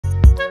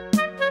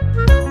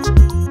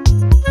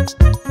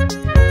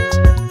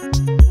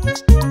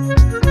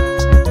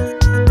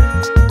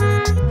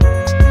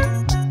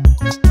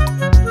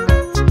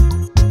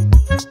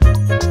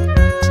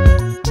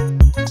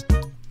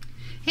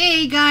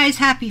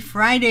happy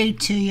Friday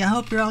to you. I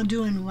hope you're all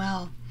doing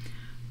well.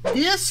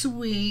 This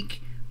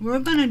week we're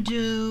going to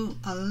do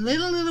a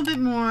little bit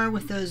more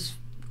with those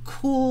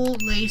cool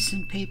lace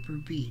and paper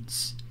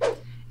beads.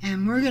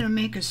 And we're going to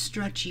make a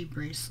stretchy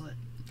bracelet.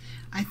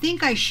 I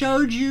think I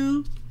showed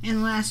you in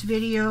the last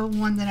video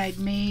one that I'd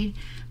made,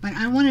 but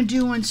I want to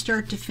do one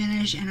start to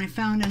finish, and I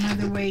found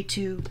another way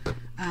to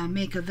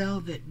make a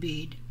velvet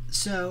bead.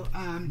 So,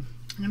 and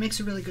it makes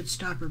a really good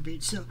stopper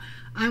bead. So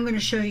I'm going to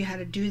show you how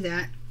to do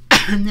that,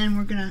 and then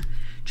we're going to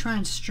try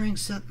and string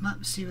something up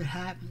and see what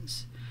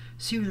happens.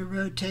 See where the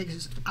road takes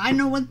us. I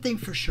know one thing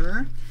for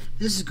sure,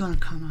 this is going to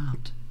come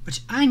out. Which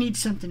I need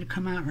something to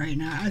come out right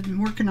now. I've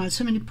been working on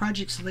so many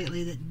projects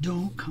lately that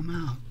don't come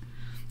out.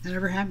 That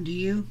ever happened to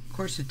you? Of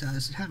course it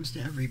does. It happens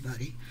to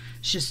everybody.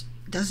 It's just,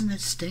 doesn't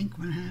it stink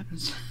when it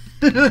happens?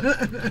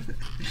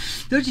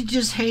 Don't you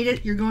just hate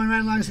it? You're going right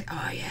along and say,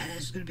 oh yeah,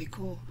 this is going to be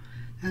cool.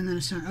 And then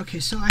it's not.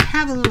 Okay, so I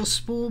have a little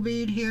spool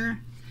bead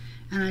here,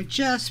 and I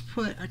just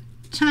put a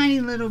tiny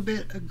little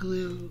bit of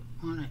glue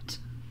on it.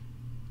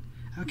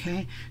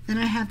 Okay, then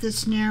I have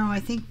this narrow, I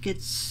think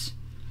it's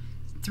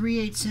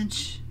 3/8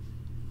 inch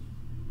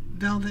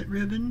velvet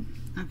ribbon.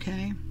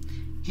 Okay,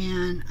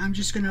 and I'm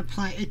just going to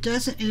apply. It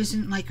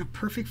isn't like a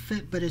perfect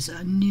fit, but it's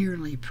a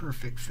nearly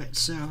perfect fit,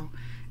 so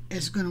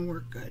it's going to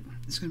work good.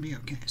 It's going to be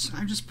okay. So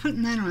I'm just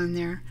putting that on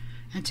there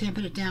and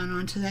tamping it down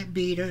onto that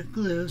bead of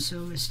glue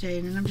so it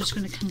stays. And I'm just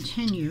going to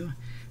continue.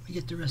 We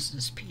get the rest of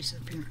this piece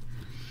up here,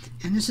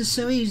 and this is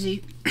so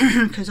easy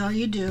because all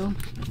you do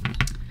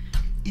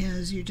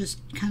is you just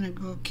kind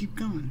of keep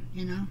going,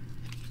 you know.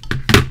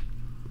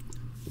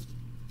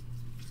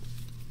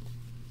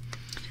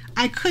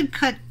 I could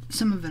cut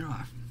some of it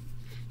off.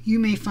 You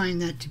may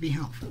find that to be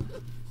helpful.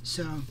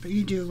 So, but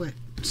you do what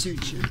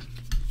suits you.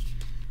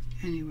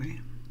 Anyway,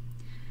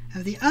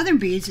 the other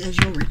beads, as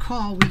you'll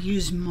recall, we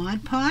use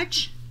Mod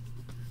Podge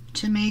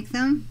to make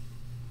them.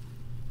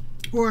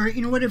 Or,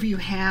 you know, whatever you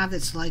have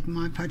that's like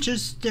Mod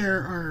Podge. There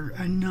are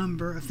a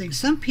number of things.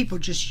 Some people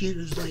just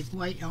use like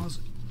white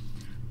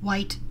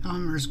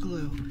Elmer's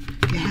glue.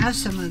 If you have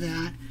some of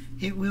that,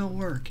 it will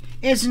work.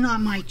 It's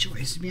not my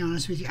choice, to be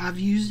honest with you. I've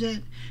used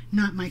it,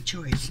 not my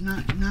choice.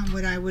 Not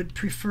what I would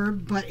prefer,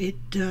 but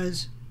it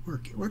does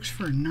work. It works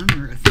for a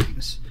number of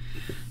things.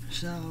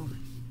 So,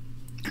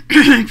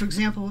 for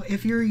example,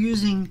 if you're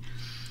using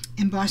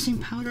embossing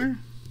powder,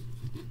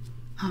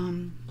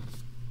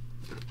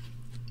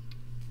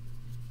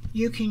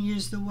 you can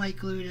use the white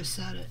glue to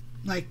set it.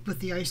 Like with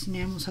the ice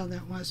enamels, how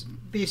that was.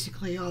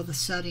 Basically, all the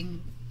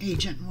setting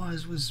agent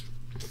was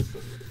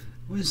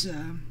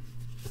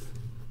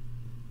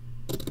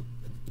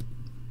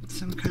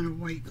some kind of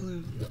white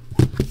glue.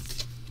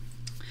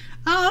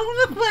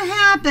 Oh, look what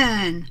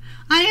happened!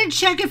 I didn't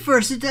check it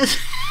first. It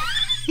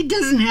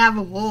doesn't have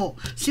a hole.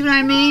 See what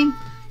I mean?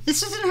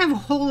 This doesn't have a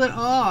hole at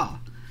all.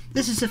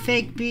 This is a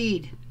fake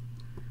bead.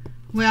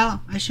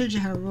 Well, I showed you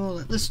how to roll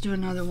it. Let's do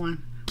another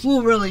one.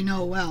 We'll really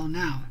know well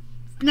now.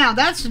 Now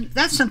that's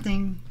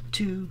something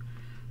to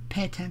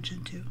pay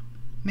attention to.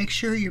 Make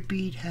sure your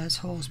bead has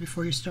holes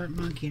before you start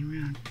monkeying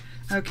around.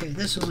 Okay,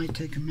 this will only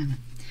take a minute.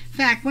 In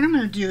fact, what I'm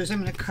going to do is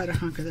I'm going to cut a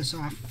hunk of this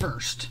off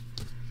first.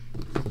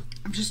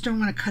 I just don't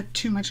want to cut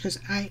too much because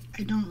I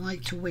don't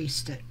like to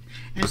waste it.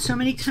 And so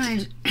many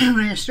times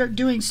when I start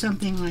doing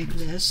something like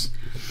this,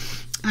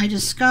 I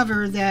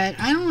discover that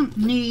I don't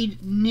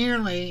need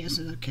nearly,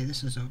 okay,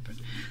 this is open.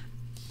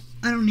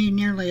 I don't need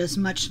nearly as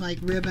much like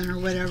ribbon or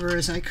whatever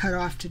as I cut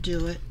off to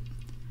do it.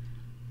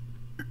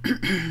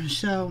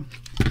 So,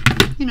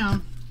 you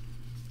know,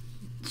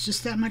 it's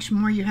just that much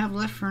more you have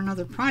left for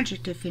another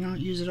project if you don't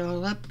use it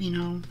all up, you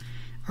know,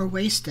 or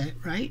waste it,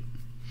 right?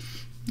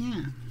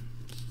 Yeah.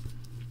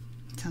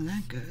 That's how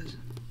that goes.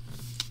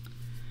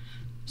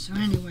 So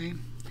anyway,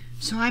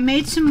 so I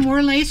made some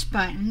more lace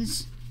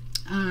buttons.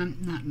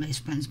 Not lace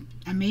buttons.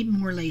 I made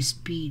more lace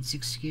beads,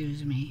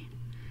 excuse me.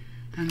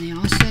 And they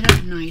all set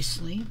up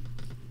nicely.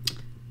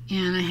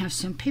 And I have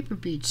some paper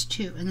beads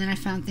too. And then I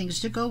found things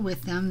to go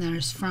with them. That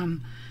is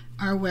from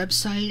our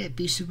website at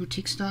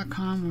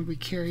bisouboutiques.com, where we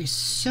carry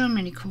so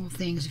many cool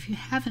things. If you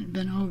haven't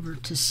been over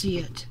to see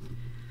it,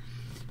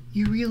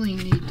 you really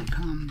need to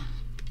come.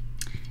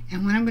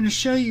 And what I'm going to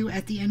show you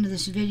at the end of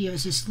this video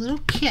is this little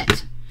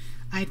kit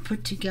I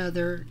put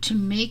together to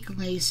make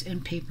lace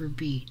and paper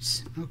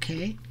beads.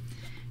 Okay?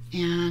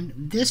 And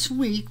this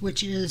week,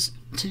 which is,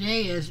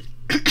 today is,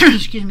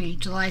 excuse me,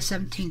 July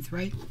 17th,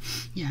 right?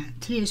 Yeah,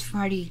 today is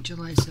Friday,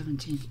 July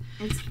 17th.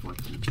 It's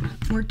 14th.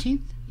 14th?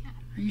 Yeah.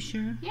 Are you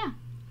sure? Yeah.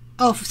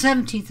 Oh,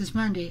 17th is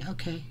Monday.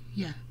 Okay,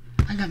 yeah.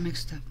 I got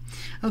mixed up.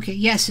 Okay,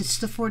 yes, it's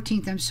the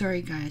 14th. I'm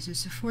sorry, guys.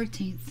 It's the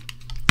 14th.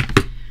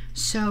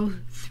 So,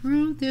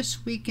 through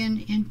this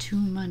weekend into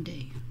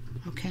Monday,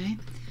 okay?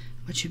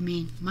 What you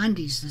mean?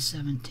 Monday's the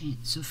 17th.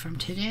 So, from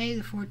today,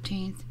 the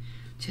 14th,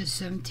 to the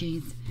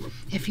 17th,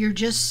 if you're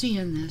just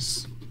seeing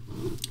this,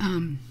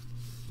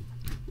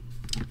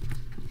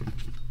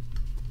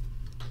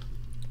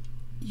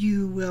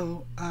 you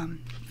will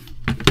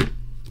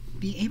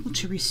be able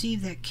to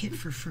receive that kit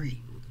for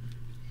free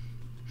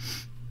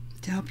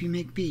to help you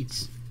make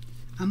beads.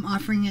 I'm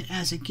offering it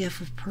as a gift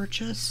of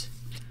purchase.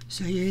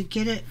 So you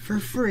get it for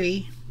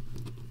free.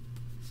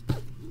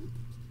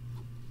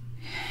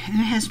 And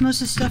it has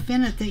most of the stuff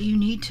in it that you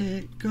need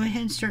to go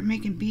ahead and start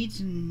making beads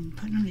and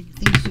putting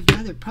things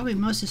together. Probably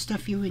most of the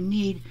stuff you would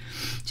need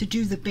to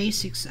do the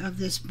basics of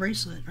this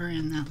bracelet are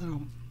in that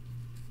little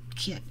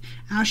kit.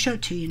 I'll show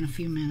it to you in a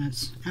few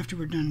minutes after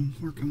we're done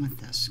working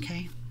with this,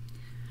 okay?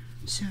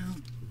 So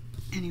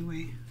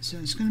anyway, so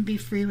it's going to be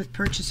free with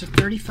purchase of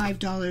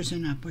 $35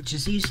 and up, which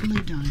is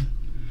easily done.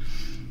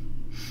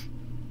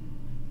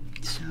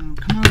 So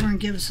come over and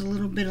give us a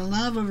little bit of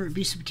love over at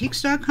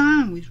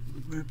beadsboutiques.com. We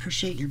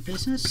appreciate your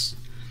business,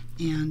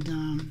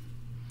 and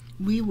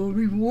we will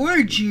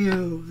reward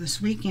you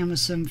this weekend with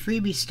some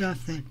freebie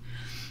stuff that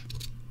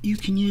you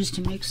can use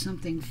to make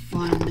something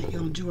fun that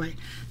you'll enjoy.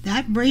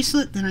 That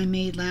bracelet that I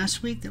made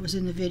last week that was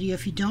in the video,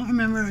 if you don't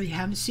remember or you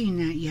haven't seen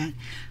that yet,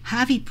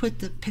 Javi put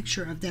the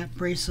picture of that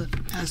bracelet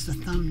as the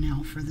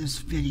thumbnail for this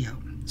video.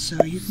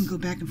 So you can go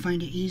back and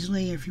find it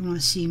easily. If you want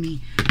to see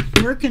me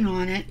working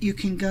on it, you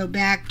can go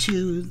back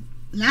to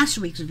last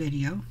week's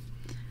video.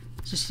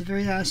 Just the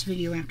very last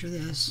video after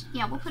this.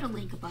 Yeah, we'll put a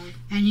link above.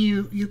 And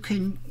you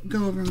can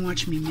go over and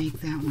watch me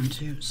make that one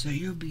too. So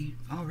you'll be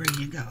all ready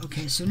to go.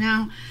 Okay, so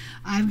now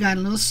I've got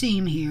a little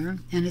seam here,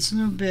 and it's a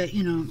little bit,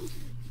 you know,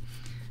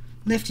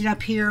 lifted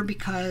up here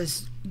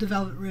because the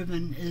velvet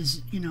ribbon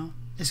is, you know,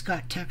 it's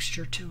got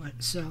texture to it.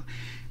 So,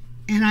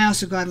 and I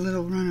also got a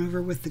little run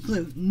over with the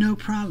glue. No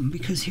problem,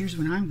 because here's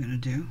what I'm going to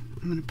do.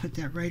 I'm going to put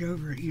that right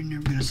over it. You're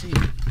never going to see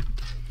it.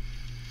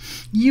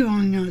 You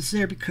only know it's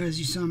there because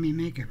you saw me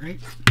make it, right?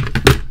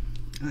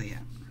 Oh, yeah.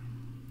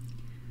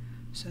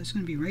 So it's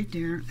going to be right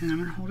there, and I'm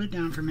going to hold it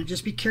down for a minute.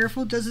 Just be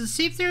careful it doesn't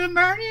seep through and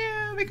burn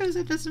you, because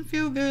it doesn't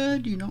feel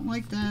good. You don't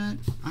like that.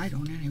 I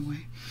don't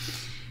anyway.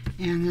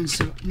 And then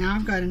so now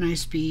I've got a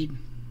nice bead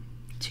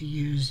to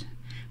use,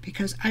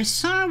 because I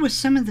saw with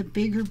some of the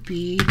bigger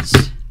beads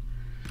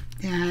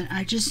that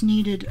I just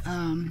needed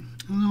a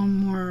little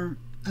more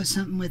of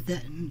something with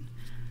it. And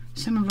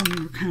some of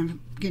them were kind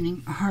of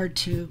getting hard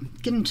to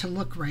get them to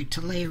look right,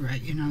 to lay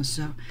right, you know,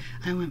 so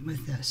I went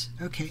with this.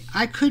 Okay,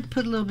 I could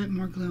put a little bit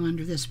more glue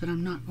under this, but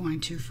I'm not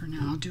going to for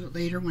now. I'll do it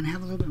later when I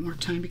have a little bit more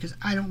time, because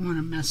I don't want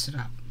to mess it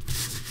up.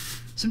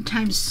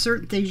 Sometimes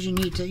certain things you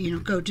need to, you know,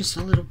 go just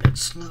a little bit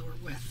slower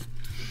with.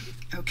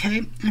 Okay,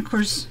 and of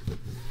course,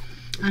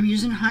 I'm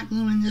using hot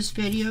glue in this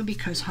video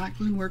because hot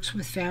glue works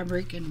with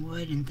fabric and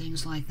wood and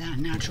things like that,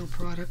 natural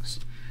products.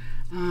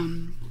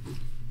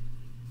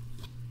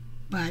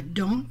 But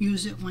don't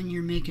use it when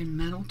you're making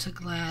metal to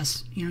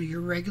glass, you know, your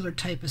regular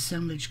type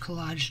assemblage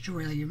collage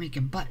jewelry. Like you're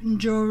making button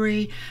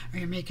jewelry, or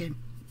you're making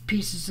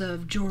pieces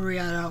of jewelry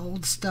out of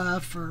old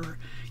stuff, or,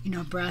 you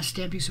know, brass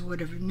stampings or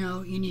whatever.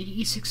 No, you need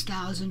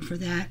E6000 for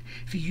that.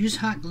 If you use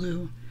hot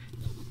glue,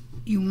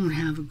 you won't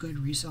have a good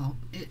result.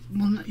 It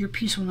will not, your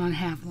piece will not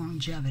have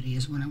longevity,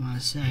 is what I want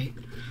to say.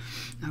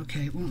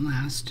 Okay, it won't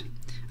last.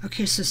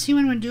 Okay, so see what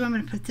I'm going to do? I'm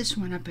going to put this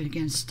one up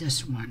against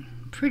this one.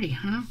 Pretty,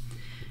 huh?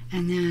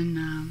 And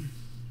then,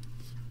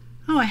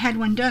 oh, I had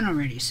one done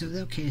already. So,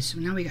 okay, so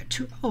now we got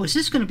two. Oh, is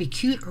this going to be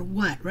cute or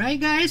what? Right,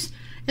 guys?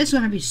 It's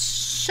going to be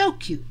so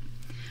cute.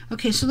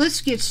 Okay, so let's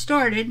get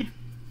started.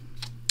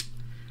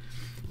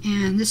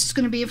 And this is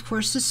going to be, of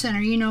course, the center.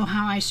 You know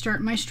how I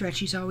start my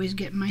stretchies. I always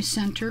get my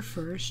center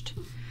first.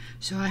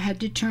 So I had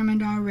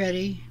determined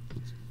already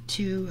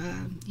to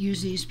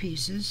use these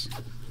pieces.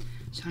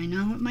 So I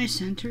know what my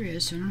center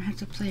is, so I don't have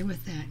to play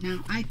with that.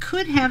 Now, I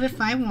could have,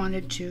 if I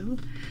wanted to,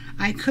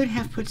 I could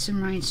have put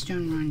some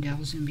rhinestone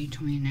rondelles in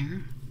between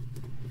there.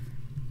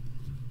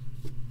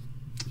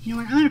 You know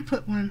what, I'm going to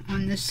put one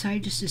on this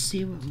side just to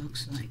see what it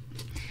looks like.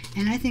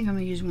 And I think I'm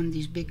going to use one of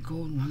these big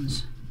gold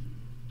ones.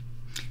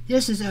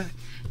 This is a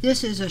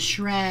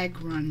shrag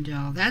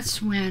rondelle.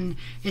 That's when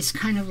it's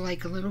kind of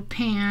like a little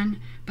pan,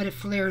 but it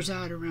flares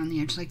out around the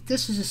edge. Like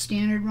this is a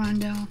standard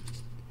rondelle.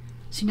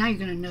 See, now you're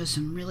going to know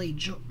some really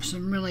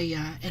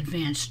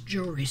advanced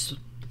jewelry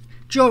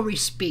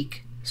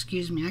speak.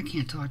 Excuse me, I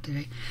can't talk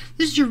today.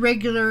 This is your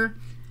regular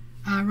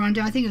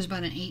rondelle. I think it's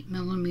about an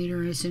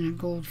 8mm. It's in a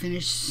gold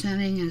finish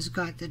setting, and it's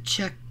got the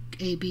check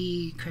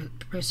AB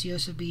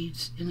Preciosa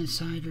beads in the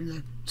side or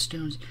the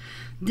stones.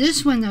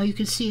 This one, though, you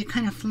can see it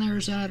kind of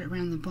flares out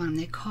around the bottom.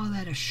 They call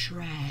that a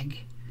shrag.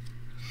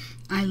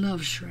 I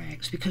love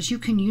shrags because you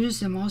can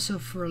use them also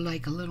for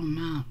like a little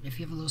mount. If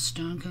you have a little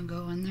stone can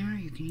go in there,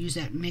 you can use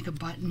that and make a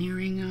button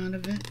earring out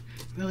of it.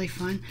 Really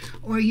fun.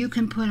 Or you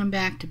can put them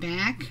back to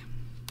back.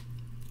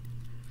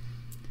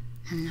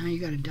 And now you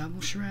got a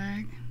double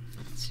shrag.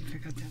 Let's see if I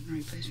got that in the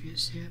right place for you to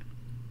see it.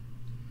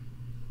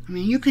 I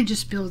mean, you can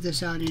just build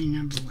this out any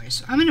number of ways.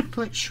 So I'm going to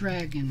put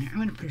shrag in there. I'm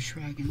going to put a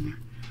shrag in there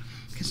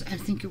because I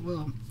think it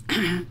will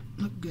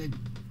look good.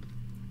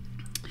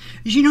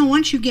 As you know,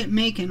 once you get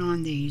making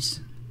on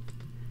these,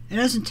 it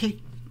doesn't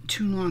take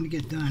too long to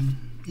get done,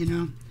 you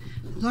know.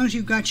 As long as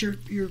you've got your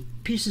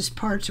pieces,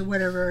 parts, or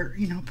whatever,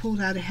 you know, pulled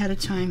out ahead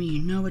of time and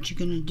you know what you're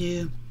going to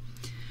do,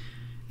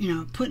 you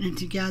know, putting it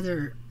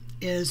together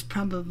is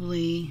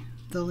probably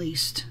the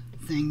least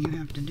thing you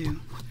have to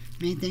do.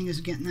 Main thing is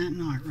getting that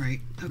knot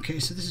right. Okay,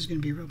 so this is going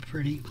to be real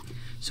pretty.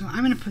 So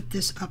I'm going to put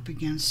this up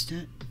against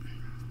it.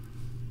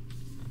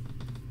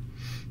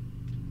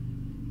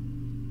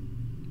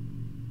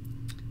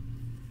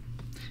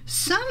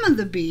 Some of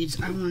the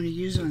beads I want to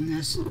use on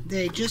this,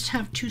 they just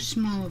have too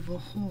small of a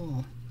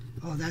hole.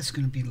 Oh, that's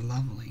going to be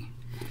lovely.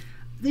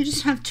 They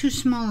just have too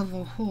small of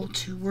a hole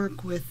to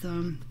work with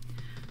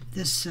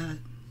this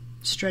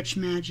Stretch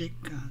Magic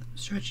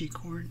stretchy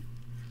cord.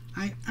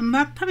 I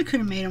probably could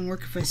have made them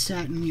work if I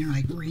sat and, you know,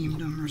 like reamed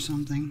them or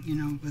something, you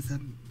know, with a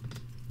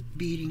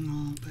beading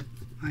awl, but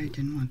I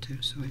didn't want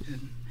to, so I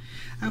didn't.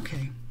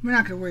 Okay, we're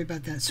not going to worry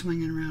about that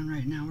swinging around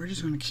right now. We're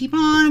just going to keep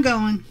on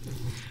going.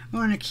 We're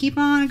going to keep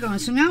on going.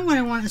 So now what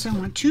I want is I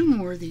want 2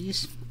 more of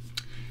these.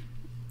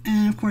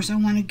 And, of course, I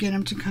want to get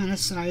them to kind of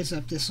size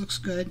up. This looks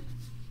good.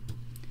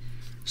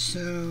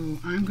 So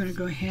I'm going to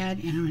go ahead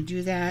and I'm going to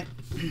do that.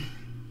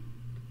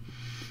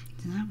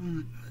 That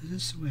one goes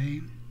this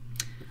way.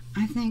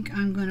 I think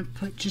I'm going to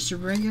put just a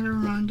regular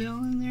rondelle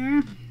in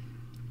there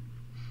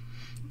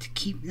to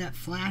keep that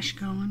flash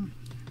going.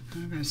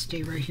 I'm going to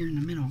stay right here in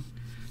the middle.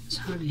 This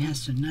hubby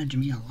has to nudge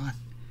me a lot.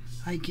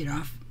 I get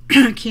off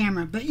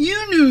camera, but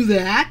you knew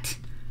that.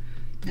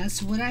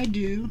 That's what I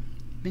do.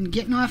 Been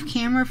getting off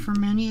camera for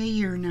many a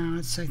year now.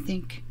 It's, I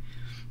think,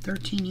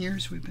 13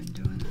 years we've been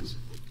doing this.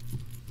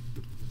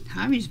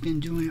 Hubby's been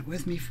doing it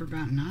with me for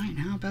about 9.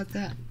 How about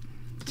that?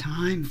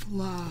 Time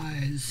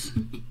flies.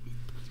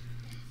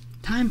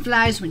 Time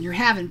flies when you're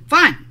having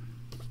fun.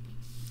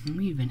 And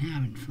we've been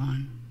having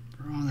fun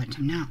for all that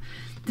time. Now,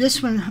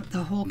 this one,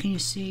 the hole, can you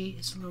see?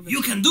 It's a little bit.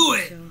 You can do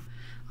it! So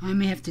I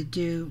may have to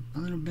do a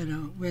little bit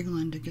of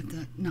wiggling to get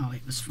that. No,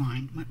 it was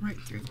fine. Went right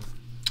through.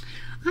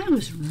 I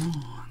was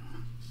wrong.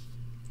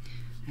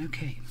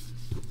 Okay.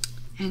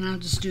 And I'll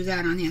just do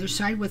that on the other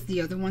side with the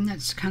other one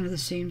that's kind of the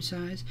same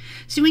size.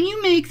 See, when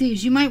you make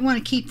these, you might want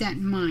to keep that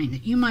in mind,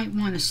 that you might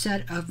want a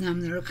set of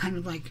them that are kind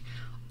of like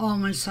all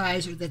one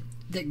size or that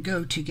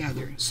go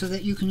together so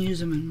that you can use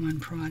them in one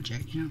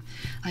project, you know.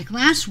 Like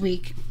last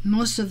week,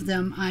 most of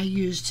them I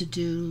used to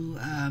do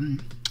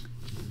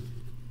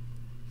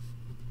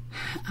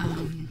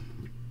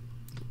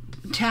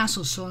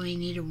tassels, so only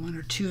needed 1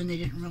 or 2 and they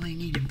didn't really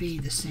need to be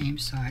the same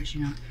size,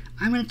 you know.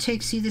 I'm going to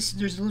take, see this,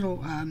 there's a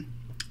little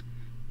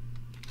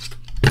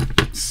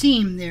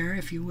seam there,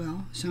 if you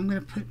will, so I'm going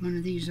to put one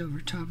of these over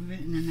top of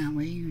it, and then that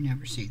way you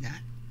never see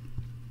that.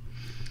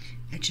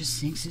 It just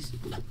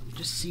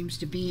seems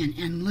to be an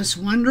endless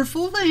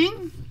wonderful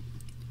thing.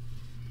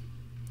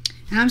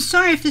 And I'm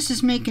sorry if this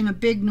is making a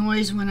big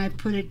noise when I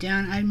put it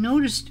down. I've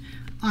noticed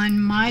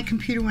on my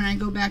computer when I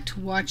go back to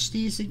watch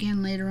these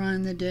again later on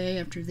in the day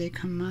after they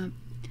come up,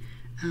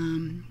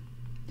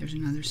 there's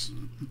another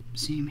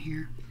seam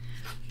here.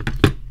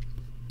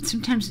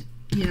 Sometimes,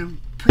 you know,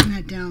 putting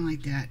that down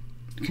like that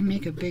can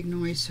make a big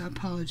noise, so I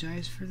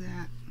apologize for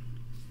that.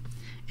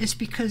 It's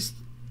because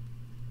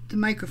the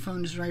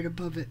microphone is right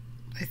above it,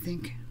 I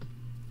think.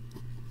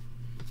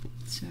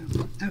 So,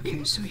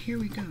 okay, so here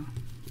we go.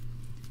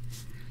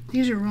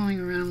 These are rolling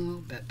around a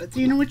little bit, but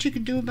you know what you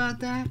could do about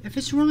that? If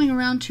it's rolling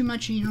around too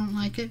much and you don't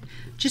like it,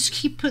 just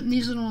keep putting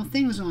these little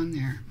things on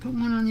there. Put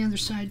one on the other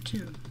side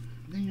too.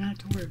 Then you don't have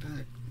to worry about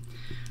it.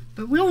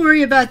 But we'll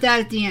worry about that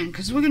at the end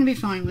because we're going to be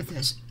fine with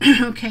this.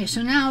 Okay,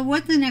 so now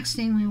what the next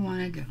thing we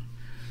want to do?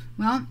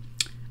 Well,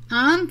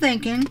 I'm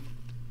thinking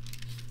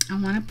I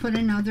want to put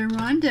another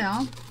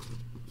rondelle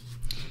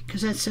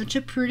because that's such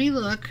a pretty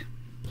look.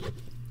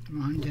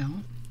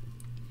 Rondelle.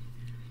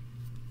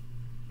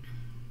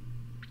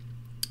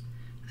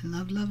 I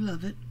love, love,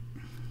 love it.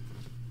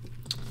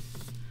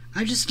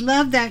 I just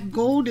love that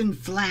golden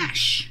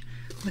flash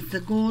with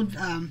the gold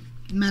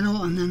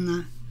metal and then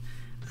the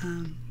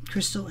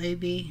crystal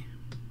AB.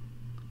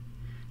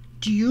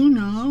 Do you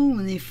know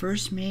when they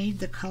first made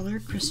the color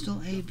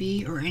crystal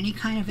AB or any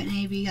kind of an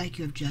AB, like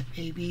you have jet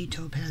AB,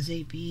 topaz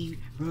AB,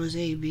 rose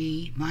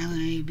AB, violet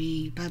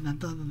AB, blah, blah,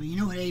 blah, blah, blah. You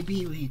know what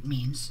AB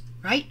means,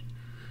 right?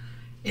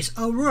 It's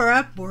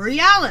Aurora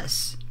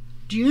Borealis.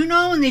 Do you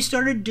know when they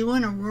started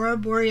doing Aurora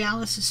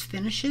Borealis'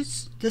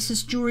 finishes? This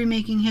is jewelry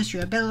making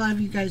history. I bet a lot of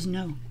you guys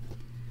know.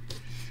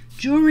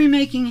 Jewelry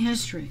making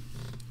history.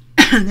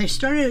 They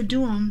started to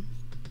do them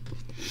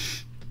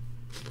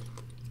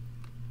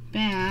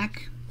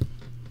back,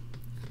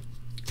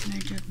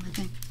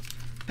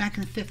 back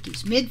in the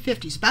 50s,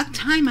 mid-50s, about the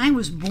time I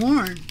was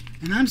born,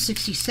 and I'm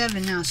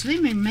 67 now, so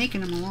they've been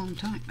making them a long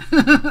time.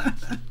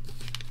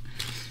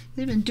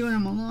 They've been doing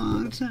them a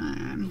long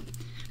time.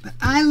 But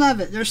I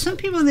love it. There's some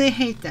people, they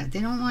hate that.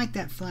 They don't like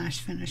that flash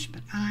finish,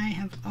 but I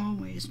have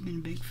always been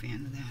a big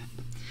fan of that.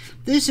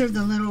 These are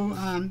the little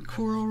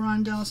coral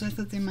rondelles. I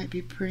thought they might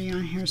be pretty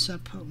on here, so I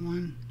put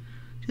one.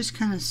 Just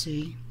kind of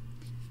see.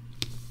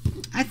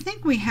 I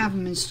think we have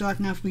them in stock.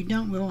 Now, if we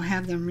don't, we'll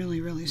have them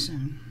really, really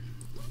soon.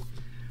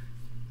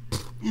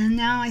 And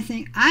now I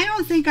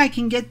don't think I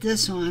can get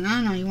this on. I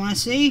don't know. You want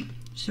to see?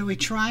 Shall we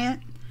try it?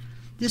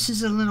 This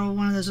is a little,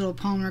 one of those little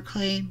polymer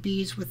clay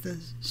beads with the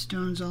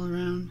stones all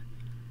around.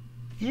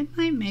 It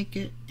might make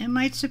it. It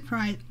might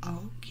surprise.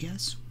 Oh,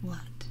 guess what?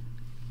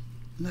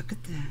 Look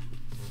at that.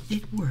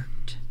 It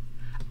worked.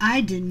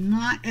 I did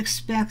not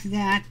expect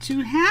that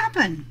to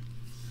happen.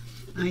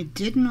 I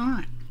did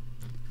not.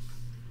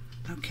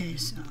 Okay,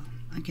 so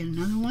I get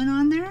another one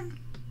on there.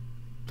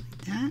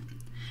 Like that.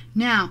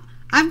 Now,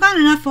 I've got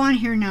enough on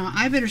here now.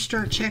 I better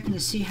start checking to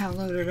see how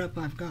loaded up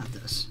I've got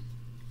this.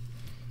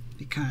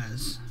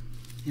 Because,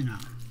 you know.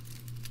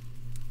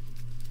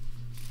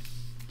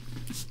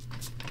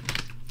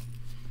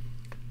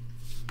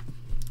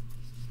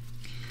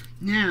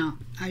 Now,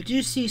 I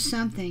do see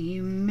something.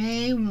 You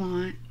may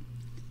want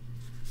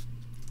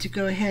to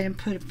go ahead and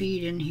put a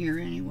bead in here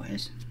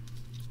anyways.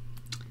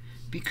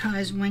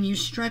 Because when you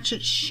stretch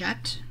it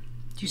shut,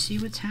 do you see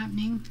what's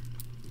happening?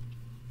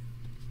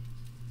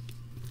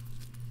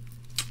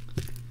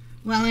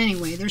 Well,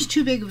 anyway, there's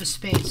too big of a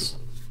space.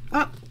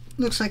 Oh,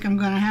 looks like I'm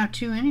going to have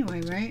to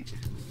anyway, right?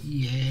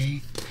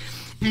 Yay.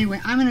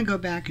 Anyway, I'm going to go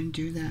back and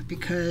do that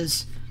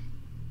because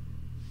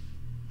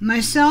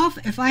myself,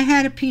 if I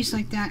had a piece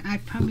like that, I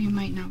probably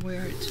might not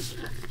wear it.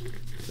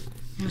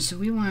 You know, so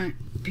we want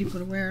people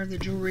to wear the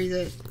jewelry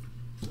that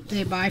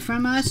they buy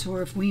from us,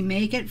 or if we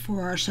make it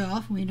for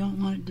ourselves, we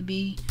don't want it to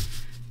be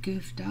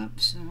goofed up.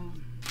 So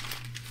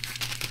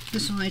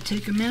this will only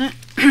take a minute,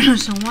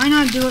 so why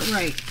not do it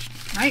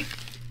right? Right?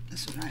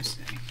 That's what I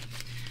say.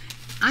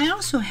 I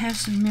also have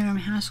some Miriam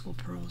Haskell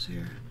pearls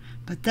here,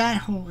 but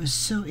that hole is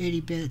so itty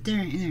bitty. There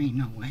ain't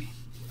no way.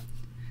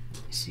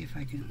 Let's see if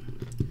I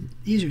can.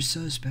 These are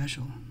so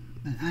special,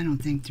 but I don't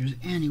think there's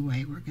any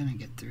way we're gonna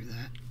get through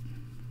that.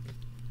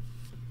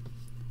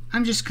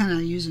 I'm just kind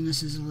of using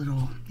this as a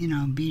little, you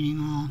know, beading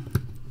all.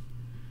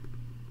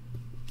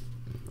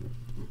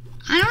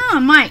 I don't know, I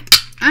might.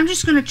 I'm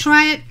just going to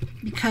try it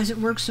because it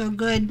works so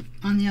good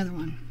on the other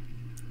one.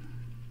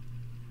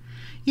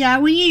 Yeah,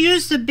 when you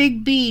use the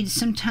big beads,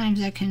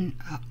 sometimes I can...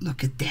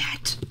 look at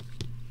that.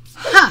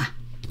 Ha!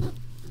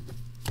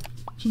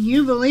 Can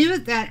you believe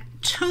it? That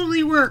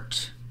totally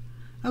worked.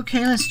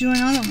 Okay, let's do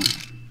another one.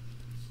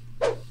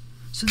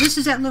 So this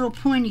is that little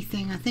pointy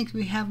thing. I think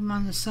we have them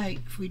on the site.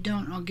 If we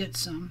don't, I'll get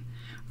some.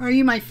 Or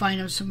you might find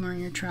them somewhere in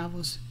your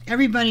travels.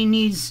 Everybody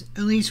needs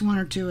at least one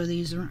or two of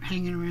these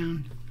hanging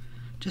around.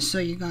 Just so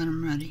you got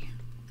them ready.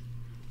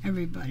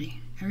 Everybody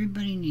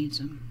needs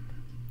them.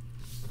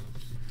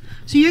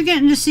 So you're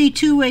getting to see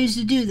two ways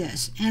to do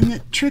this. And the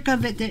trick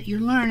of it that you're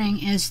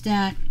learning is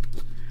that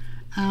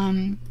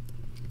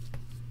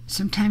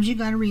sometimes you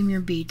got to ream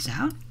your beads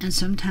out, and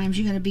sometimes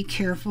you got to be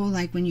careful,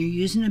 like when you're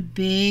using a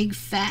big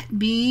fat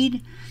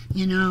bead,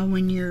 you know,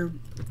 when your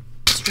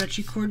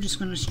stretchy cord is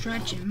going to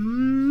stretch, it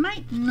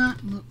might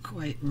not look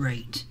quite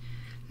right.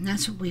 And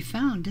that's what we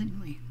found, didn't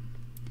we?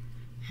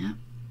 Yep,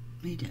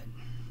 we did.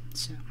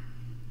 So,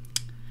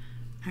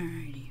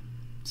 alrighty.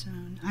 So,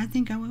 I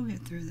think I will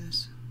get through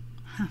this.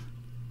 Huh.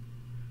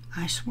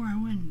 I swore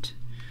I wouldn't.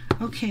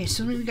 Okay,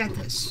 so we got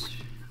this.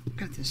 We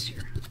got this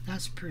here.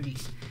 That's pretty.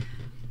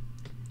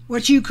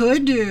 What you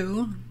could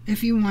do,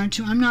 if you want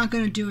to, I'm not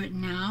going to do it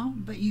now,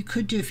 but you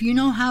could do, if you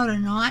know how to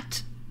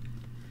knot,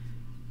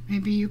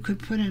 maybe you could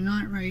put a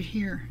knot right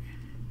here.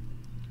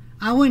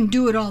 I wouldn't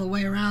do it all the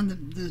way around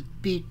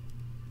the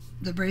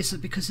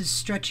bracelet because it's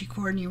stretchy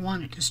cord and you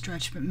want it to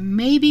stretch, but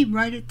maybe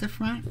right at the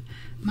front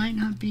might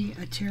not be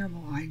a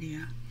terrible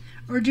idea.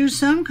 Or do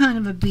some kind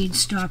of a bead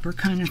stopper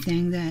kind of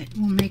thing that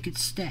will make it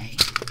stay,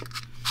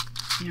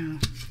 you know,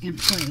 in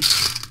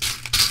place.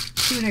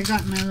 See what I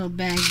got in my little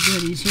bag of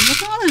goodies here.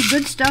 Look at all this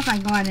good stuff I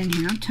got in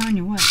here. I'm telling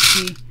you what,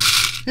 see,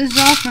 this is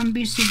all from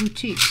BC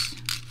Boutiques.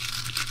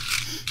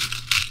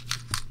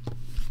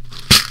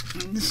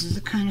 And this is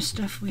the kind of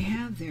stuff we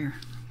have there.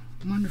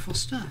 Wonderful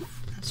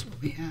stuff. That's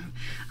what we have.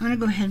 I'm going to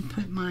go ahead and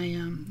put my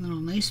little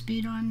lace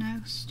bead on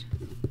next.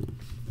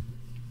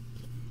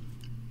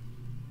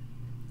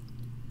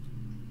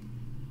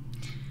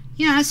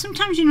 Yeah,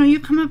 sometimes, you know, you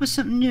come up with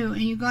something new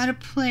and you got to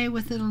play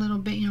with it a little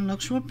bit. You know, it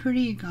looks real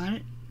pretty, you got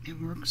it. It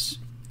works.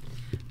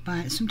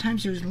 But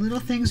sometimes there's little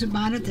things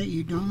about it that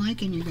you don't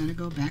like and you got to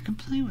go back and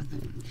play with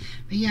it.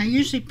 But yeah,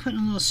 usually putting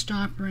a little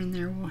stopper in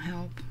there will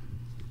help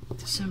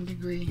to some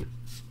degree.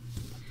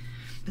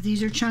 But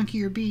these are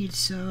chunkier beads,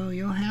 so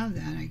you'll have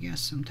that, I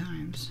guess,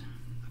 sometimes.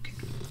 Okay,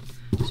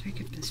 so we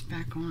get this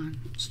back on.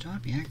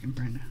 Stop yakking,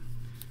 Brenda.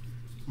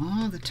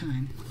 All the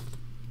time.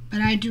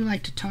 But I do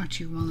like to talk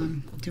to you while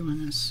I'm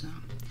doing this. So.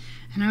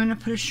 And I'm going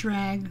to put a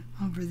shrag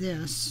over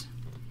this,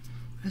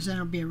 because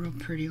that'll be a real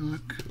pretty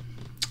look.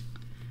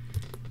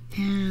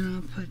 And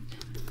I'll put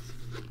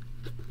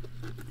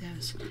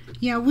this.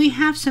 Yeah, we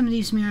have some of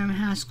these Miriam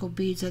Haskell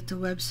beads at the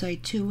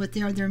website too. What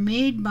they are, they're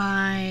made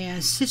by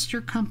a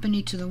sister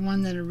company to the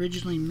one that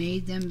originally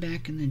made them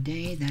back in the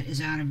day. That is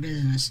out of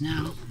business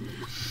now.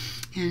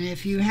 And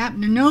if you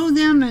happen to know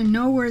them and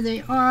know where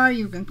they are,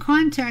 you can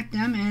contact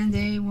them and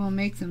they will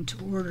make them to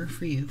order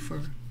for you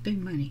for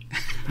big money.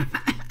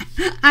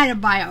 I had to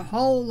buy a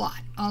whole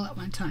lot all at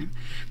one time.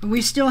 But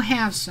we still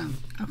have some.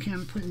 Okay,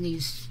 I'm putting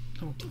these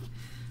little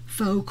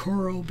faux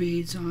coral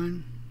beads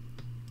on.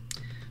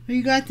 What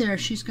you got there?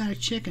 She's got a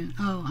chicken.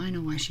 Oh, I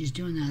know why she's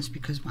doing that. It's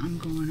because I'm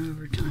going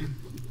overtime.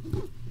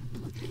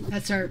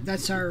 That's our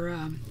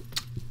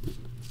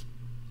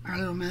our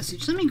little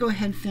message. Let me go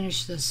ahead and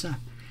finish this up.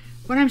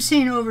 What I'm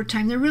saying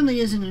overtime, there really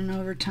isn't an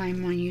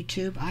overtime on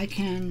YouTube. I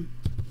can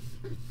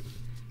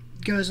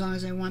go as long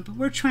as I want, but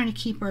we're trying to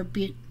keep our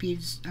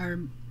our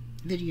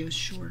videos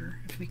shorter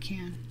if we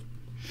can.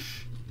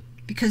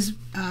 Because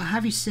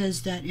Javi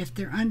says that if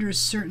they're under a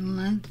certain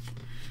length,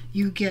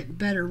 you get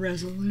better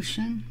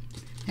resolution.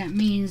 That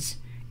means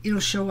it'll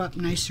show up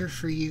nicer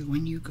for you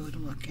when you go to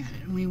look at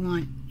it. And we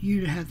want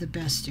you to have the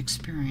best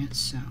experience,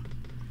 so,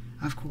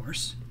 of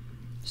course.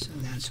 So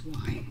that's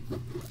why.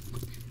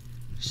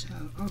 So,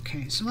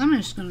 okay, so I'm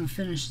just going to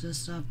finish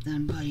this up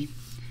then, buddy.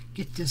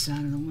 Get this out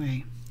of the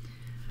way.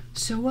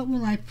 So what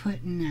will I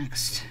put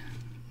next?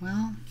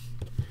 Well,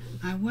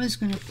 I was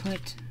going to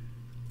put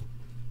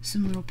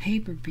some little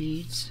paper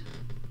beads.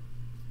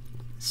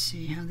 Let's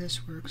see how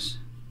this works.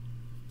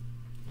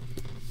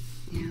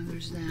 Yeah,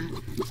 there's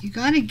that. You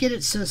got to get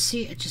it so,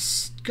 see, it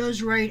just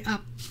goes right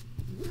up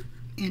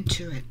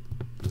into it.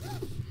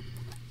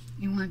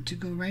 You want to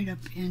go right up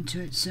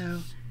into it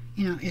so,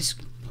 you know, it's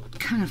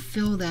kind of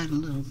fill that a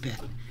little bit.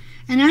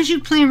 And as you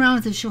play around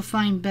with this, you'll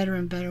find better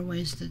and better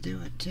ways to do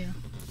it too.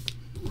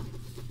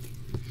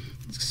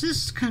 This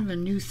is kind of a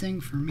new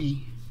thing for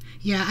me.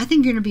 Yeah, I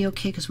think you're going to be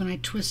okay because when I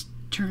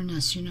turn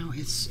this, you know,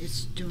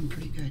 it's doing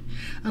pretty good.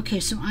 Okay,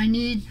 so I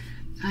need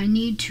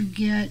to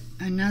get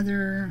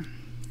another,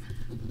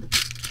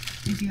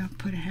 maybe I'll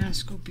put a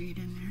Haskell bead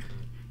in there.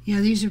 Yeah,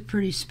 these are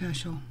pretty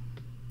special.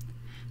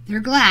 They're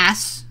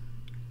glass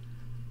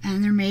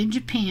and they're made in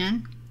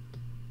Japan.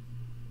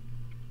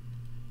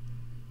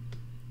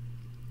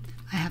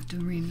 I have to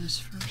ream this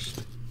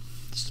first,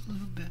 just a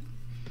little bit.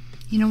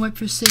 You know what,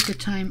 for sake of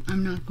time,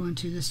 I'm not going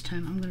to this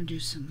time. I'm going to do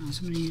something else.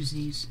 I'm going to use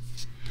these.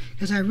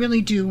 Because I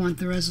really do want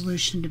the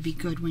resolution to be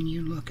good when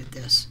you look at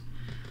this.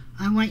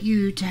 I want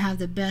you to have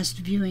the best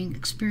viewing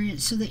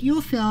experience so that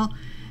you'll feel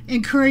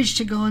encouraged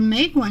to go and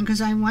make one,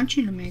 because I want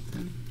you to make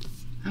them.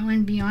 I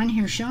wouldn't be on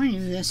here showing you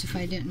this if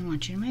I didn't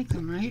want you to make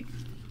them, right?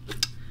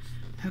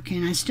 Okay,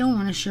 and I still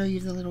want to show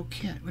you the little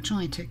kit, which will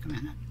only take a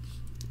minute.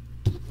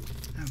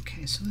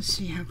 Okay, so let's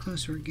see how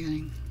close we're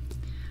getting.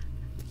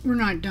 We're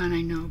not done,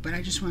 I know, but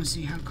I just want to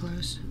see how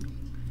close.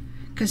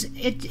 Because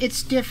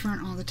it's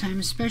different all the time,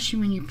 especially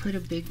when you put a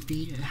big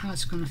bead, how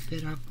it's going to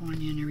fit up on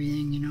you and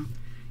everything, you know.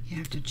 You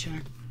have to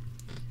check.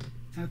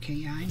 Okay,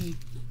 yeah, I need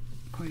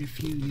quite a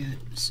few yet,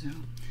 so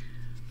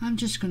I'm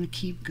just going to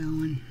keep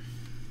going.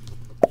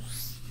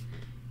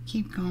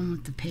 Keep going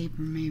with the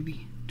paper,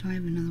 maybe. Do I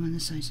have another one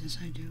this size? Yes,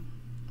 I do.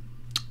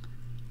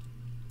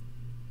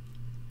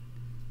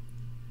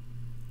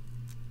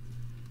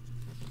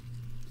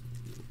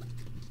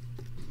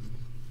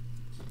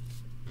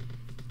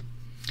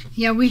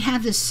 Yeah, we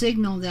have this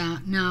signal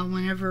that now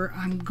whenever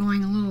I'm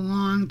going a little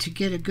long to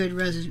get a good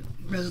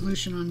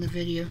resolution on the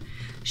video,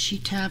 she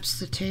taps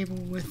the table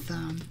with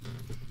the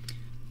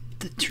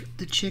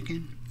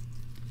chicken.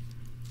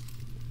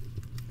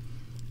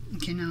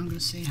 Okay, now I'm going to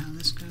see how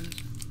this goes.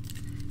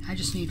 I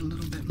just need a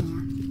little bit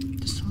more.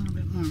 Just a little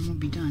bit more and we'll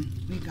be done.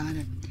 We got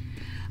it.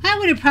 I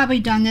would have probably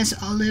done this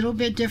a little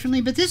bit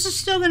differently, but this is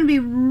still going to be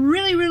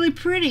really, really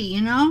pretty,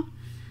 you know?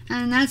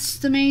 And that's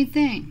the main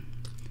thing.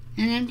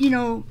 And then, you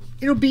know,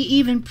 it'll be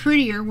even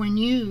prettier when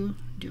you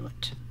do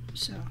it.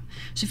 So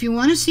if you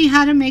want to see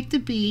how to make the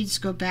beads,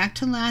 go back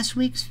to last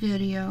week's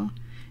video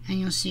and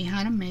you'll see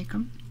how to make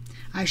them.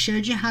 I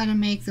showed you how to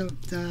make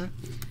the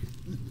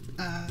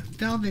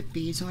velvet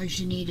beads. All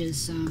you need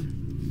is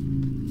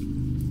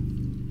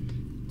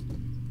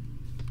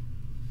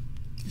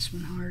this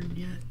one hard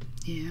yet?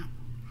 Yeah.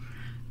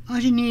 All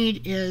you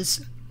need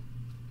is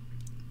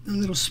the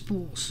little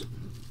spools.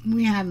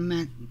 We have them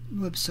at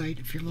the website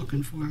if you're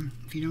looking for them,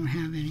 if you don't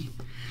have any.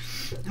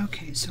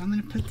 Okay, so I'm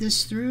going to put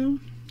this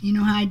through. You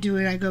know how I do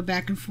it. I go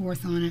back and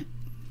forth on it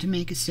to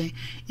make it stay.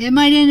 It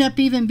might end up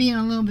even being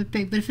a little bit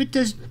big, but if it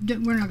does,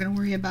 we're not going to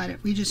worry about it.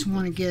 We just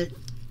want to get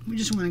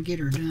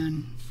her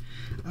done.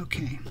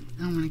 Okay,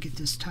 I want to get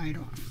this tied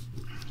off.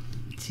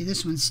 See,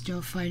 this one's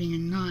still fighting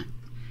and not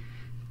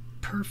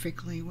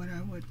perfectly what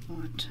I would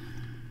want.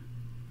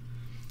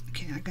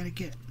 Okay, I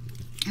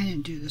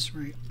didn't do this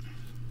right.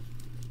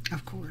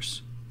 Of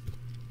course.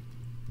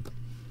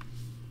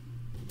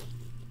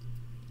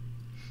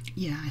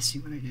 Yeah, I see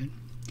what I did.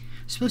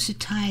 I'm supposed to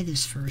tie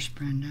this first,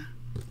 Brenda.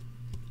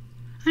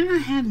 I'm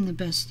not having the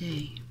best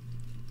day.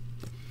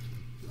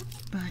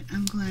 But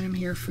I'm glad I'm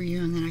here for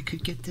you and then I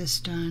could get this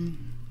done.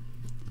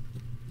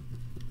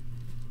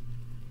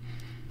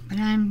 But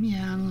I'm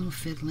a little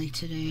fiddly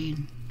today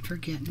and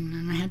forgetting,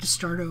 and I had to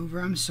start over.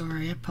 I'm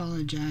sorry. I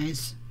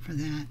apologize for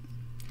that.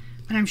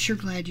 But I'm sure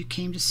glad you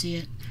came to see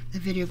it, the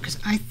video, because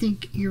I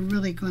think you're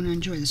really going to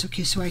enjoy this.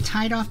 Okay, so I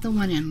tied off the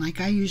one end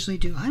like I usually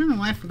do. I don't know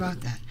why I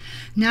forgot that.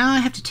 Now I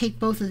have to take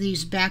both of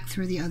these back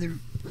through the other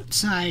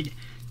side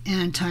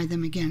and tie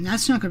them again.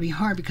 That's not going to be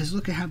hard because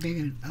look at how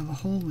big of a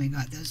hole we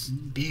got. That's a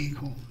big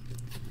hole.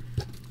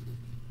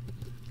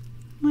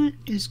 What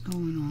is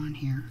going on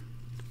here?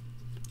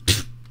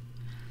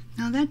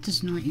 Now that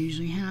does not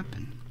usually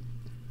happen.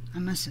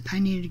 I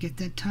needed to get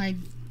that tied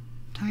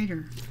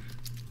tighter.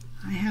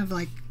 I have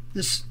like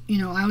this, you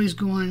know, I always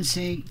go on and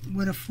say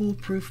what a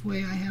foolproof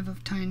way I have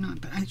of tying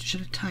knot, but I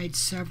should have tied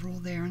several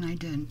there and I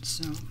didn't,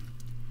 so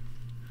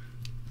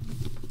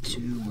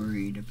too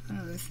worried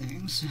about other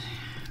things.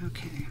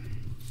 Okay.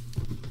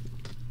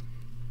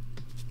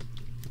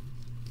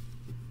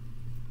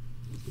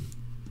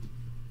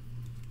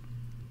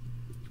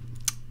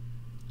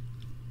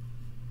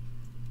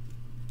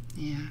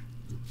 Yeah.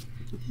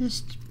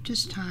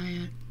 Just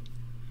tie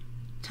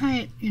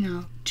it, you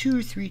know, 2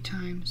 or 3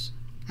 times,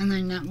 and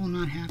then that will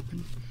not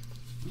happen.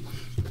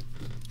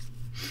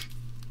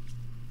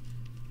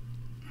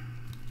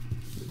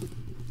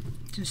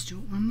 Just do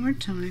it one more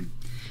time.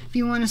 If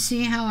you want to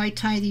see how I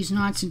tie these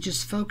knots and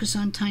just focus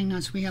on tying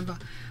knots, we have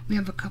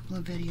a couple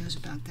of videos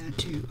about that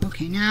too.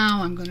 Okay,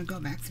 now I'm going to go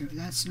back through.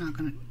 That's not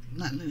going to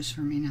let loose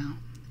for me now.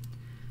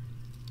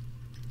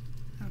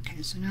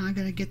 Okay, so now I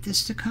got to get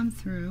this to come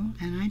through,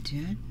 and I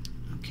did.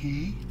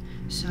 Okay,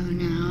 so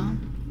now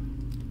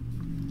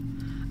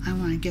I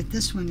want to get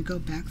this one to go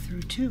back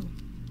through too.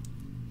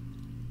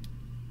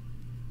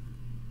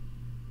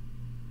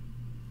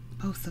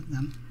 Both of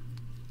them.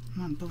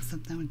 I want both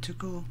of them to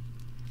go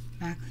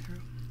back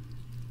through.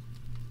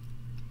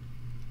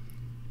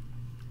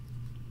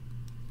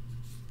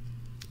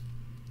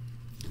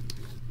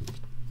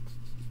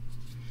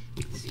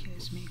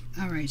 Excuse me.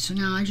 Alright, so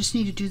now I just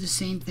need to do the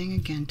same thing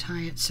again.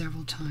 Tie it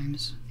several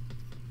times.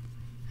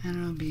 And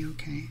it'll be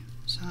okay.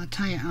 So I'll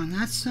tie it on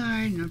that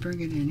side, and I'll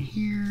bring it in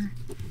here,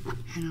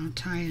 and I'll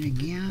tie it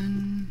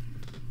again.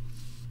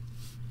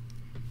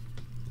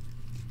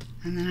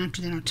 And then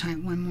after that I'll tie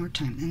it one more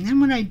time. And then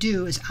what I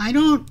do is I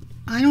don't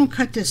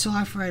cut this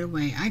off right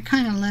away. I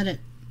kind of let it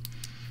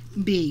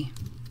be.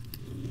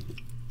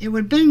 It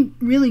would have been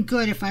really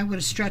good if I would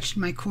have stretched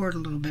my cord a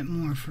little bit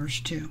more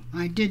first too.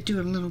 I did do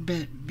it a little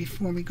bit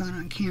before we got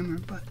on camera,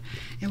 but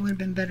it would have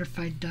been better if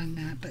I'd done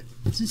that. But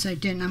since I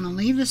didn't, I'm going to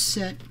leave this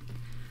sit,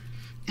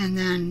 and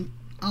then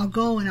I'll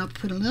go and I'll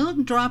put a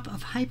little drop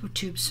of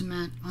Hypotube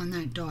cement on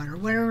that dot, or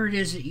whatever it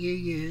is that you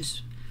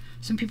use.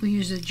 Some people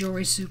use the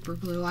Joy Super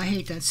Glue. I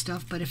hate that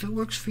stuff, but if it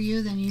works for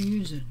you, then you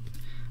use it.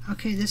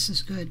 Okay, this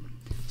is good.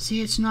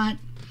 See, it's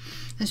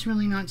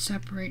really not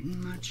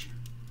separating much.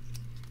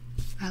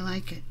 I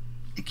like it.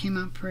 It came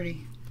out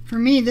pretty. For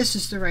me, this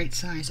is the right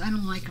size. I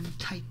don't like them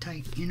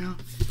tight, you know.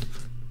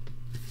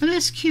 But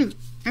that's cute.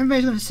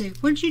 Everybody's going to say,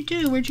 what'd you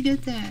do? Where'd you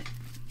get that?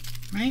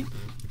 Right?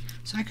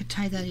 So I could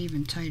tie that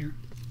even tighter.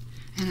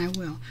 And I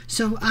will.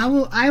 So I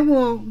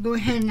will go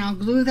ahead and I'll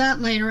glue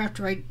that later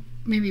after I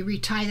maybe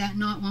retie that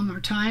knot one more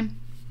time.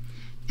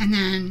 And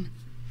then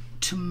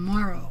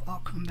tomorrow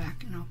I'll come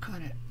back and I'll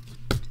cut it.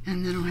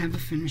 And then I'll have a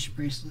finished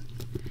bracelet.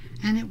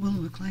 And it will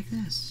look like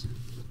this.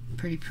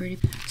 Pretty, pretty.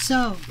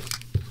 So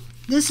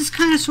this is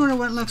kind of sort of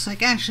what it looks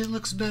like. Actually, it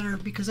looks better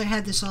because I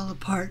had this all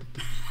apart.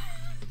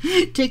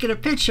 Taking a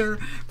picture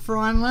for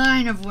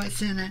online of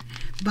what's in it.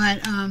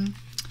 But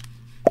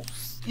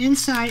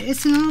inside,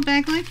 it's in a little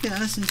bag like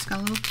this, and it's got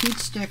a little cute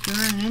sticker,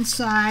 and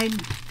inside,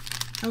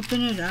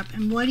 open it up,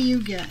 and what do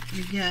you get?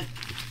 You get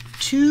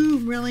 2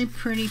 really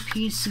pretty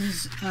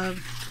pieces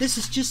of, this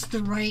is just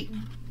the right,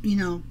 you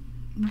know,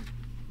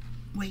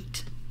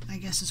 weight, I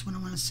guess is what I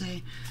want to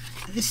say.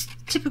 This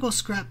typical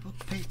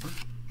scrapbook paper,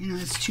 you know,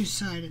 it's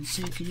 2-sided,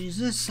 so you could use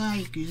this side,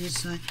 you could use this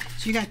side.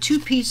 So you got 2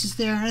 pieces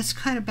there, and it's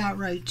cut about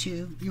right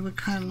too. You would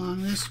cut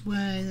along this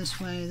way, this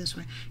way, this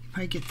way. You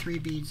probably get 3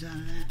 beads out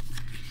of that.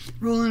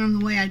 Rolling them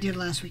the way I did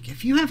last week.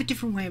 If you have a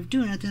different way of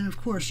doing it, then of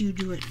course you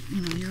do it,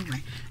 you know, your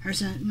way.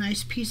 There's a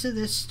nice piece of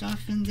this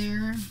stuff in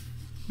there.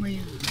 Where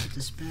you put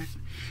this back?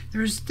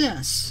 There's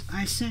this.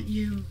 I sent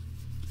you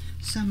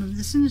some of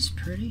this. Isn't this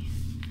pretty?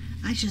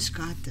 I just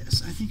got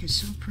this. I think it's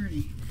so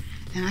pretty.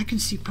 And I can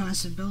see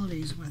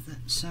possibilities with it.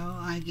 So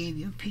I gave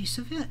you a piece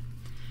of it.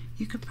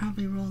 You could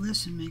probably roll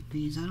this and make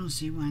beads. I don't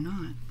see why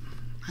not.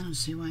 I don't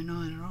see why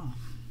not at all.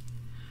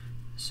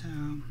 So,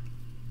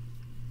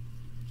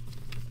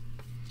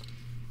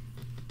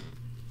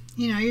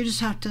 you know, you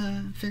just have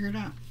to figure it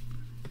out.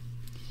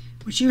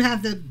 But you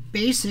have the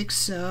basics,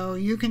 so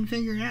you can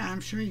figure it out.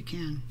 I'm sure you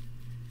can.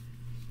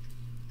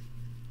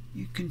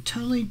 You can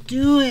totally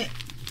do it.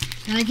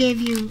 And I gave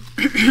you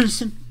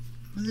some,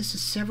 well, this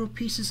is several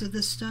pieces of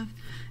this stuff.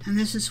 And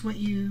this is what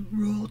you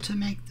roll to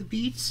make the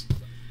beads.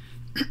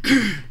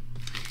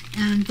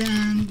 And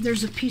then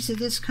there's a piece of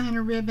this kind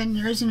of ribbon.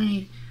 There isn't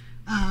any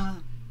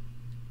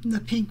the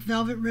pink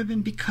velvet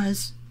ribbon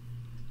because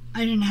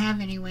I didn't have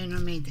any when I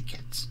made the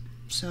kits.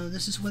 So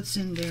this is what's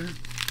in there.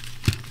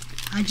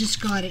 I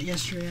just got it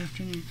yesterday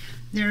afternoon.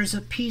 There's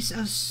a piece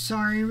of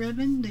sari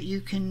ribbon that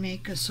you can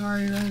make a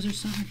sari rose or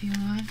something if you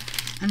want.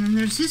 And then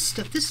there's this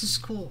stuff. This is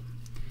cool.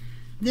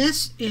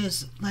 This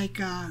is like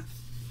a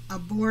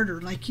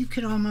border. Like you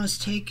could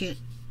almost take it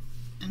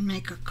and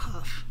make a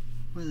cuff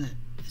with it.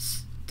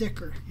 It's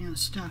thicker, you know,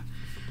 stuff.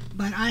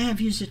 But I have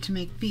used it to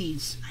make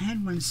beads. I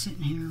had one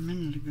sitting here a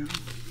minute ago.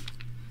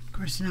 Of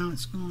course, now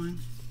it's gone.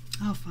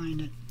 I'll find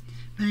it.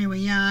 But anyway,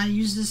 yeah, I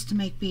use this to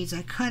make beads.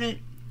 I cut it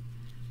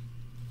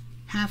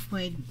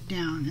halfway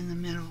down in the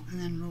middle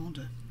and then rolled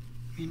it,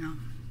 you know.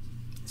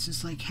 It's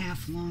just like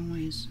half long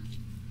ways.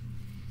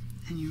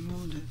 and you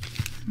rolled it.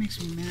 It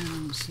makes me mad. I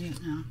don't see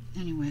it now.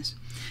 Anyways.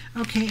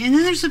 Okay, and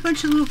then there's a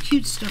bunch of little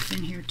cute stuff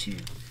in here too.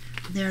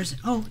 There's,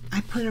 oh,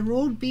 I put a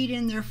rolled bead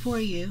in there for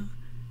you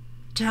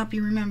to help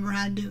you remember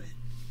how to do it.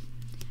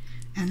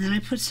 And then I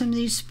put some of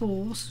these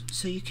spools,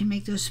 so you can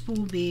make those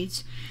spool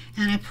beads.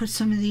 And I put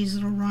some of these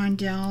little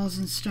rondelles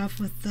and stuff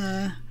with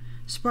the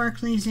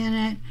sparklies in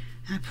it.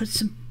 And I put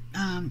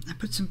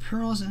some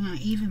pearls, and I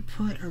even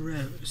put a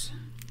rose.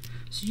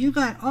 So you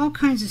got all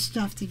kinds of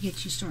stuff to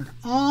get you started.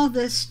 All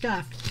this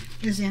stuff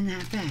is in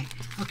that bag.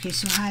 Okay,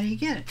 so how do you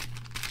get it?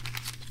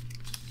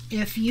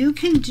 If you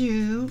can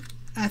do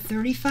a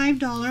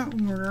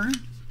 $35 order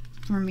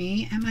for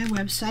me at my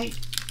website,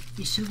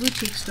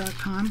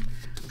 BeSuBoutiques.com,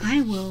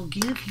 I will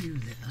give you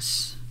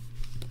this.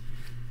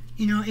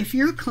 You know, if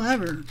you're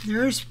clever,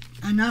 there's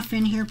enough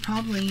in here,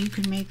 probably you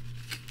can make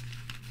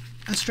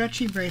a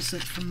stretchy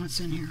bracelet from what's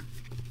in here.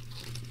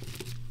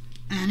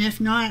 And if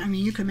not, I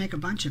mean, you can make a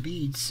bunch of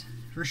beads,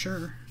 for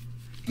sure.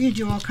 You can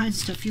do all kinds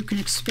of stuff. You can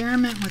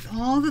experiment with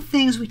all the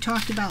things we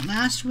talked about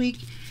last week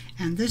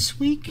and this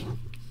week.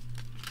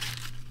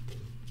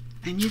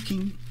 And you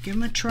can give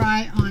them a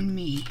try on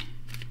me.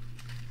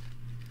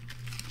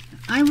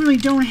 I really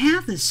don't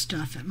have this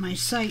stuff at my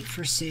site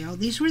for sale.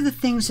 These were the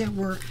things that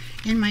were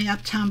in my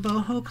Uptown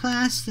Boho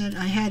class that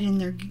I had in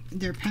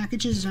their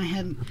packages, and I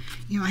had,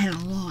 you know, I had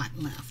a lot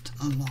left,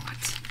 a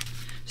lot.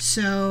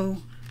 So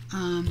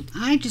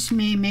I just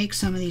may make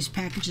some of these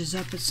packages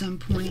up at some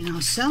point and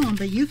I'll sell them,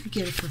 but you could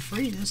get it for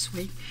free this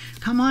week.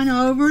 Come on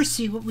over,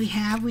 see what we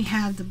have. We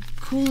have the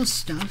coolest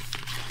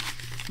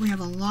stuff. We have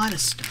a lot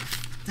of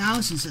stuff,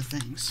 thousands of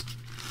things,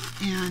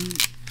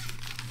 and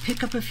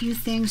pick up a few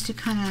things to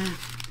kind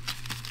of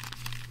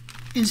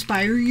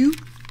inspire you,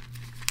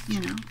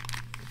 you know,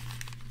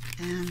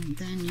 and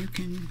then you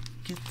can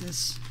get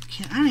this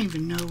kit. I don't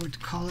even know what to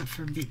call it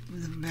for the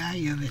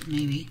value of it.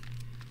 Maybe,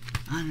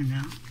 I don't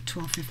know,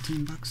 12,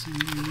 15 bucks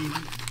maybe.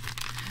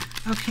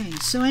 Okay,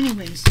 so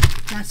anyways,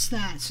 that's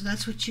that. So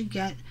that's what you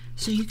get.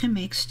 So you can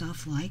make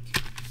stuff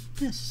like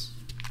this.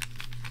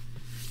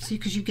 See,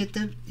 because you get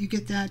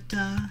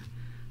that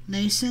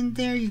lace in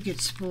there, you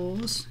get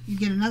spools, you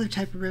get another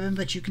type of ribbon,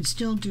 but you can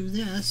still do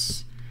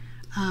this.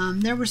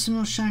 There were some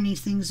little shiny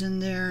things in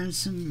there and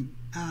some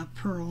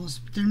pearls,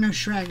 but there are no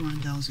shrag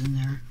rondelles in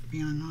there, to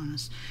be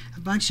honest. A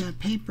bunch of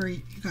paper.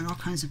 You got all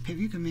kinds of paper.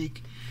 You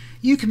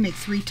can make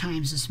 3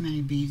 times as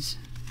many beads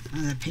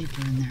of that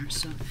paper in there.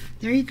 So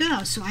there you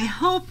go. So I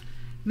hope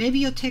maybe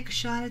you'll take a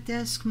shot at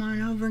this. Come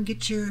on over and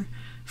get your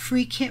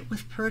free kit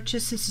with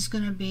purchase. This is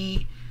going to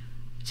be,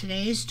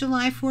 today's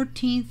July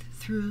 14th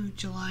through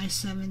July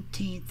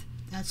 17th.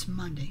 That's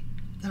Monday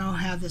that I'll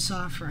have this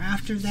offer.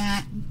 After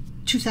that,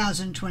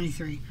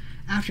 2023.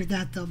 After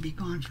that, they'll be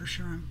gone for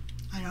sure.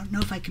 I don't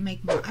know if I can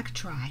make more. I could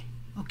try.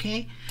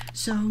 Okay?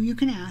 So you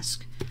can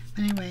ask.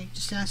 But anyway,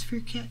 just ask for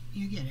your kit.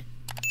 You get it.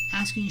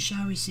 Ask and you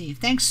shall receive.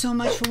 Thanks so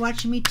much for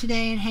watching me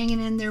today and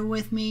hanging in there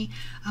with me.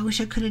 I wish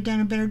I could have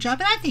done a better job,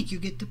 but I think you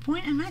get the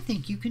point, and I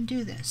think you can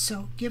do this.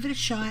 So give it a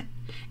shot,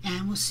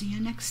 and we'll see you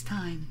next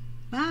time.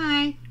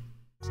 Bye.